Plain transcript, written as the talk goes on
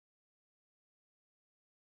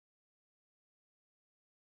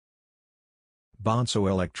Bonso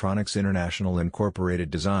Electronics International Inc.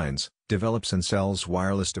 designs, develops and sells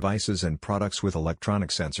wireless devices and products with electronic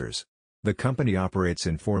sensors. The company operates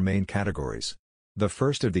in four main categories. The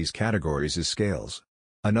first of these categories is scales.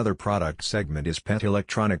 Another product segment is pet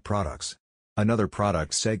electronic products. Another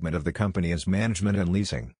product segment of the company is management and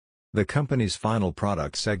leasing. The company's final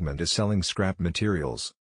product segment is selling scrap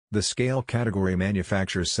materials. The scale category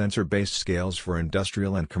manufactures sensor-based scales for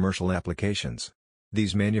industrial and commercial applications.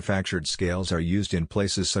 These manufactured scales are used in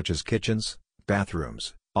places such as kitchens,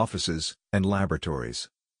 bathrooms, offices, and laboratories.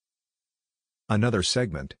 Another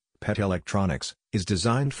segment, pet electronics, is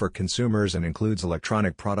designed for consumers and includes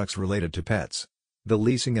electronic products related to pets. The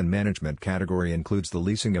leasing and management category includes the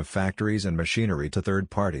leasing of factories and machinery to third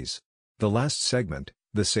parties. The last segment,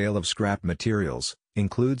 the sale of scrap materials,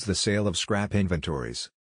 includes the sale of scrap inventories.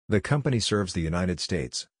 The company serves the United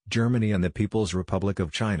States, Germany and the People's Republic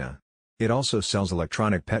of China. It also sells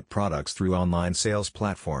electronic pet products through online sales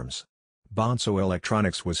platforms. Bonso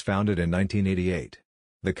Electronics was founded in 1988.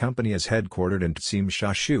 The company is headquartered in Tsim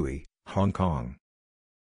Sha Tsui, Hong Kong.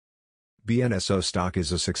 BNSO stock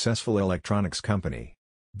is a successful electronics company.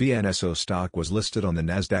 BNSO stock was listed on the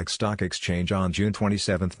Nasdaq Stock Exchange on June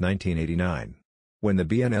 27, 1989. When the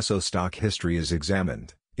BNSO stock history is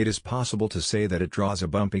examined, it is possible to say that it draws a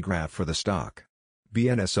bumpy graph for the stock.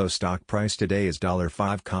 BNSO stock price today is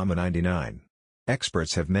 $5.99.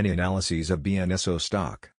 Experts have many analyses of BNSO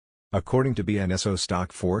stock. According to BNSO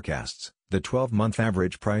stock forecasts, the 12-month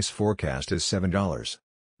average price forecast is $7.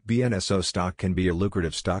 BNSO stock can be a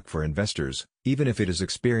lucrative stock for investors, even if it is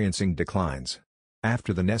experiencing declines.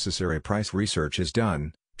 After the necessary price research is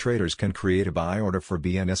done, traders can create a buy order for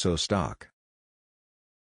BNSO stock.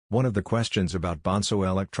 One of the questions about Bonso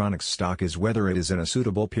Electronics stock is whether it is in a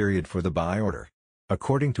suitable period for the buy order.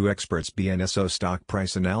 According to experts' BNSO stock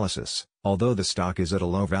price analysis, although the stock is at a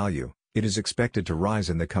low value, it is expected to rise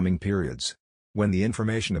in the coming periods. When the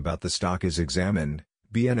information about the stock is examined,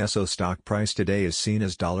 BNSO stock price today is seen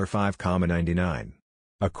as $5.99.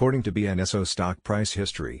 According to BNSO stock price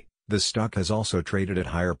history, the stock has also traded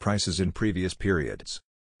at higher prices in previous periods.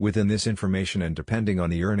 Within this information and depending on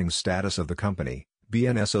the earnings status of the company,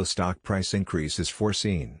 BNSO stock price increase is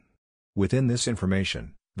foreseen. Within this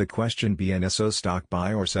information, the question BNSO stock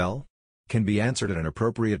buy or sell? Can be answered at an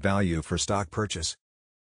appropriate value for stock purchase.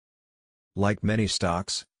 Like many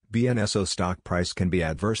stocks, BNSO stock price can be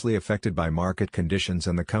adversely affected by market conditions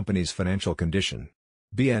and the company's financial condition.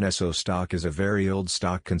 BNSO stock is a very old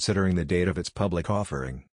stock considering the date of its public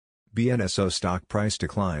offering. BNSO stock price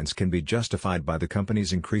declines can be justified by the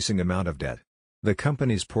company's increasing amount of debt. The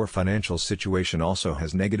company's poor financial situation also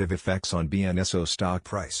has negative effects on BNSO stock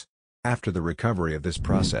price. After the recovery of this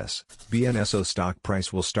process, BNSO stock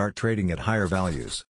price will start trading at higher values.